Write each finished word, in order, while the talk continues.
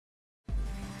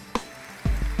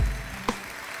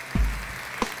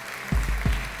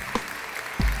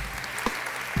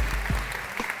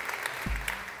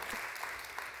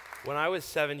When I was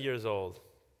 7 years old,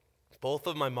 both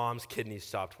of my mom's kidneys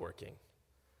stopped working.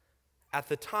 At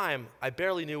the time, I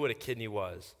barely knew what a kidney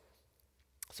was,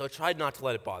 so I tried not to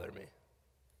let it bother me.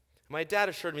 My dad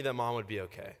assured me that mom would be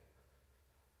okay.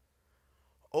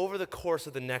 Over the course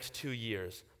of the next 2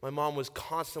 years, my mom was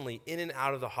constantly in and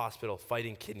out of the hospital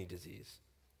fighting kidney disease.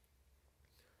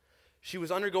 She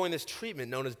was undergoing this treatment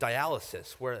known as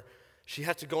dialysis, where she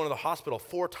had to go into the hospital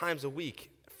 4 times a week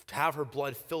to have her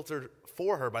blood filtered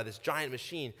for her by this giant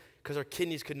machine because her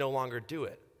kidneys could no longer do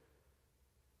it.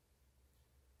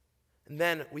 And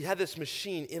then we had this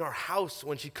machine in our house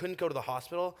when she couldn't go to the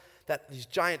hospital, these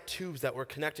giant tubes that were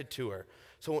connected to her.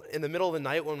 So in the middle of the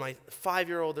night when my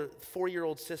 5-year-old or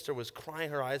 4-year-old sister was crying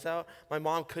her eyes out, my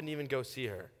mom couldn't even go see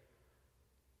her.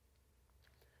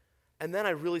 And then I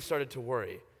really started to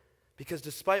worry, because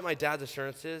despite my dad's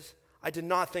assurances, I did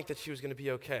not think that she was going to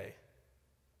be okay.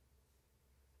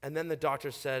 And then the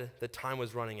doctor said that time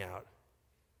was running out.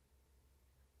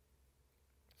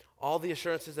 All the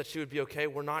assurances that she would be okay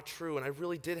were not true, and I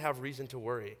really did have reason to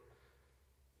worry.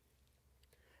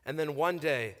 And then one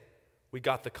day, we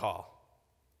got the call.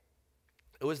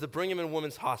 It was the Brigham and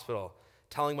Women's Hospital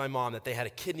telling my mom that they had a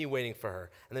kidney waiting for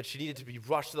her and that she needed to be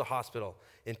rushed to the hospital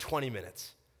in 20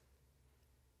 minutes.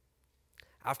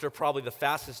 After probably the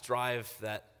fastest drive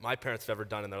that my parents have ever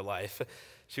done in their life,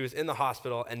 she was in the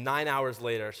hospital, and 9 hours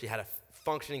later, she had a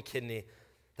functioning kidney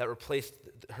that replaced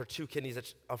her 2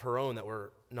 kidneys of her own that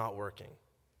were not working.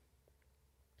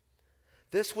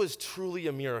 This was truly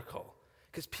a miracle,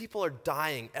 because people are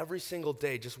dying every single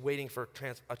day just waiting for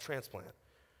a transplant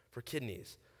for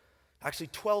kidneys. Actually,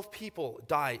 12 people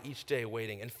die each day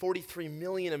waiting, and 43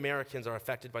 million Americans are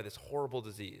affected by this horrible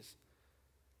disease.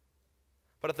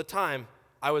 But at the time,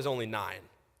 I was only 9.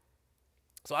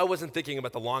 So I wasn't thinking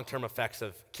about the long-term effects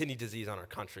of kidney disease on our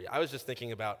country. I was just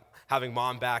thinking about having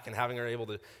mom back and having her able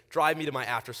to drive me to my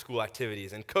after-school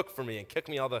activities and cook for me and cook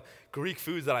me all the Greek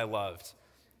foods that I loved.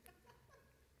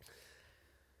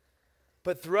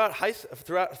 But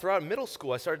throughout middle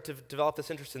school, I started to develop this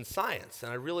interest in science,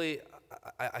 and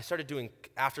I started doing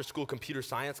after-school computer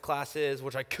science classes,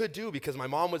 which I could do because my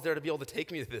mom was there to be able to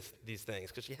take me to these things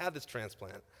because she had this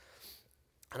transplant.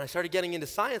 And I started getting into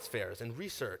science fairs and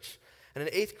research. And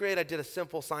in 8th grade, I did a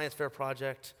simple science fair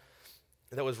project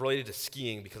that was related to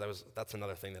skiing because that's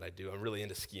another thing that I do. I'm really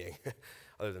into skiing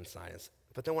other than science.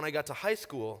 But then when I got to high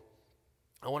school,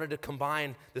 I wanted to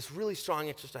combine this really strong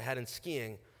interest I had in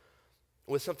skiing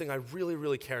with something I really,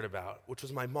 really cared about, which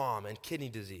was my mom and kidney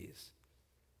disease.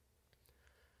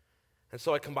 And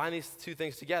so I combined these 2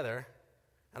 things together,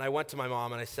 and I went to my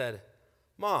mom and I said,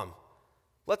 "Mom,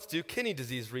 let's do kidney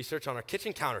disease research on our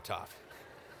kitchen countertop."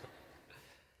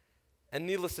 And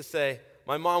needless to say,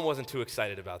 my mom wasn't too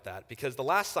excited about that because the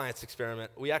last science experiment,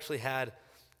 we actually had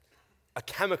a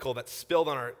chemical that spilled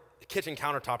on our kitchen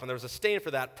countertop, and there was a stain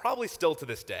for that, probably still to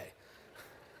this day.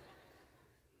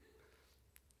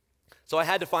 So I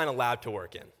had to find a lab to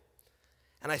work in.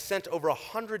 And I sent over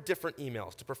 100 different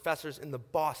emails to professors in the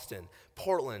Boston,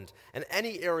 Portland, and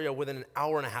any area within an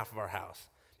hour and a half of our house,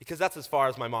 because that's as far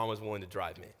as my mom was willing to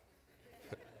drive me.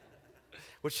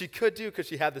 Which she could do because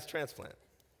she had this transplant.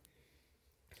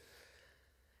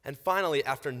 And finally,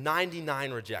 after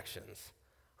 99 rejections,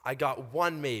 I got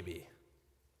 1 maybe.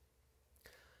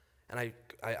 And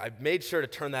I made sure to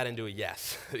turn that into a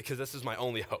yes, because this is my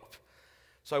only hope.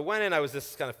 So I went in, I was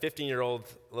this kind of 15-year-old,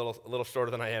 a little shorter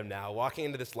than I am now, walking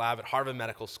into this lab at Harvard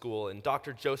Medical School in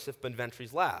Dr. Joseph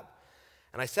Benventri's lab.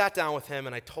 And I sat down with him,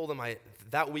 and I told him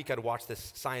that week I'd watched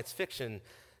this science fiction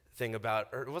thing about,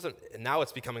 or it wasn't, now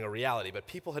it's becoming a reality, but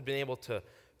people had been able to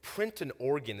print an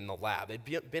organ in the lab. They'd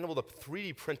been able to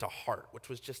 3D print a heart, which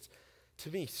was just,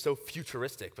 to me, so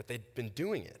futuristic, but they'd been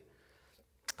doing it.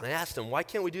 And I asked him, why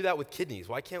can't we do that with kidneys?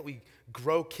 Why can't we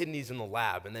grow kidneys in the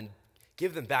lab and then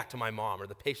give them back to my mom or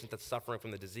the patient that's suffering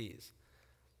from the disease?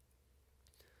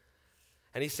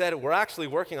 And he said, we're actually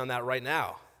working on that right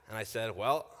now. And I said,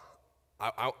 well,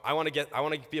 I want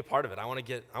to be a part of it. I want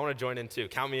to join in too.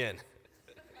 Count me in.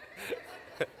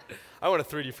 I want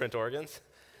to 3D print organs.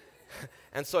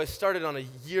 And so I started on a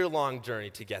year-long journey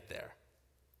to get there.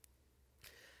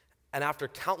 And after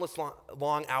countless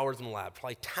long hours in the lab,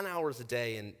 probably 10 hours a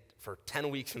day and for 10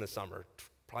 weeks in the summer,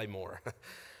 probably more,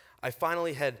 I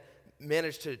finally had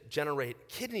managed to generate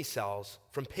kidney cells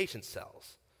from patient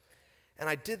cells. And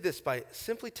I did this by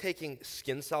simply taking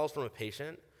skin cells from a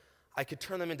patient. I could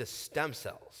turn them into stem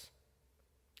cells.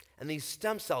 And these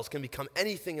stem cells can become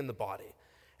anything in the body.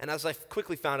 And as I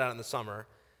quickly found out in the summer,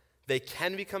 they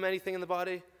can become anything in the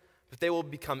body, but they will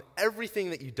become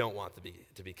everything that you don't want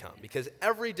to become. Because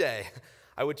every day,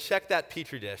 I would check that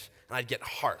Petri dish, and I'd get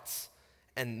hearts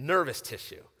and nervous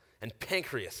tissue and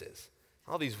pancreases,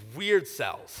 all these weird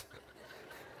cells.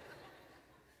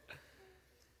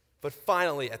 But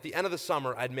finally, at the end of the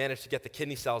summer, I'd managed to get the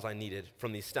kidney cells I needed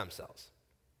from these stem cells.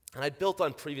 And I'd built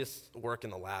on previous work in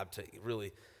the lab to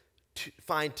really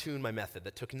fine-tune my method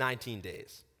that took 19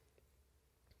 days.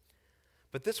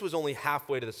 But this was only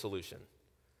halfway to the solution.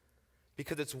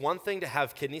 Because it's one thing to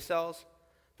have kidney cells,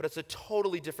 but it's a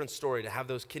totally different story to have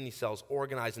those kidney cells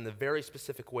organized in the very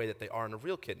specific way that they are in a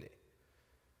real kidney.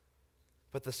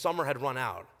 But the summer had run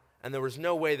out, and there was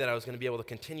no way that I was going to be able to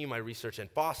continue my research in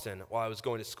Boston while I was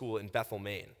going to school in Bethel,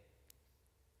 Maine.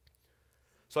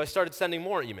 So I started sending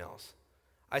more emails.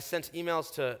 I sent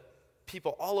emails to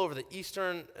people all over the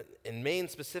eastern, in Maine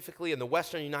specifically, and the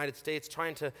western United States,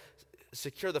 trying to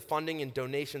secure the funding and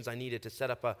donations I needed to set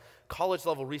up a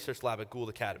college-level research lab at Gould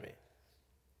Academy.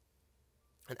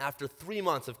 And after 3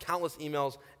 months of countless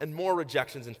emails and more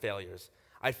rejections and failures,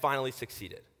 I finally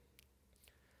succeeded.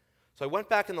 So I went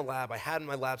back in the lab. I had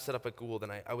my lab set up at Gould,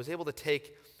 and I was able to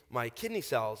take my kidney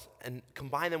cells and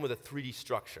combine them with a 3D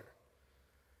structure.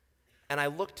 And I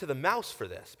looked to the mouse for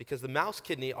this, because the mouse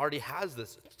kidney already has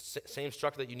this same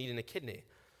structure that you need in a kidney.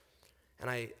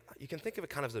 And you can think of it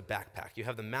kind of as a backpack. You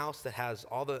have the mouse that has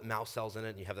all the mouse cells in it,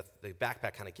 and you have the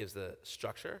backpack kind of gives the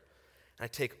structure. And I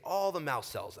take all the mouse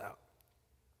cells out,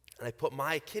 and I put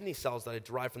my kidney cells that I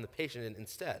derived from the patient in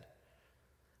instead.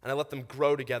 And I let them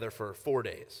grow together for 4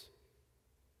 days.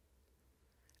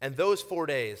 And those 4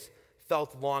 days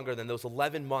felt longer than those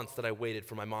 11 months that I waited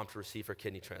for my mom to receive her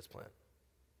kidney transplant.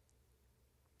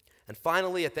 And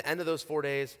finally, at the end of those 4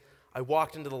 days, I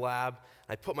walked into the lab,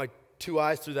 and I put my 2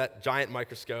 eyes through that giant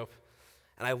microscope,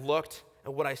 and I looked,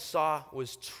 and what I saw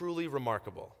was truly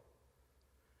remarkable.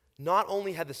 Not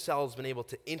only had the cells been able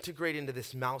to integrate into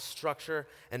this mouse structure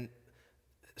and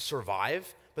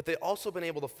survive, but they'd also been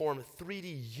able to form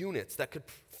 3D units that could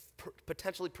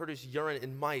potentially produce urine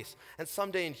in mice and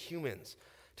someday in humans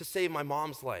to save my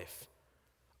mom's life,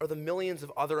 or the millions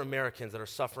of other Americans that are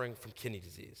suffering from kidney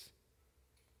disease.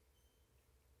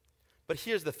 But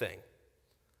here's the thing.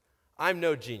 I'm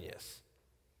no genius.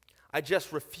 I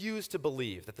just refuse to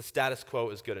believe that the status quo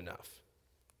is good enough.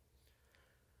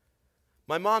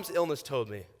 My mom's illness told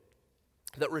me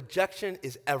that rejection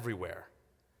is everywhere,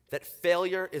 that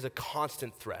failure is a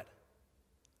constant threat.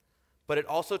 But it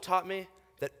also taught me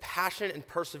that passion and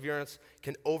perseverance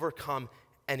can overcome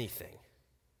anything.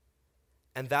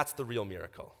 And that's the real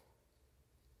miracle.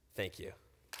 Thank you.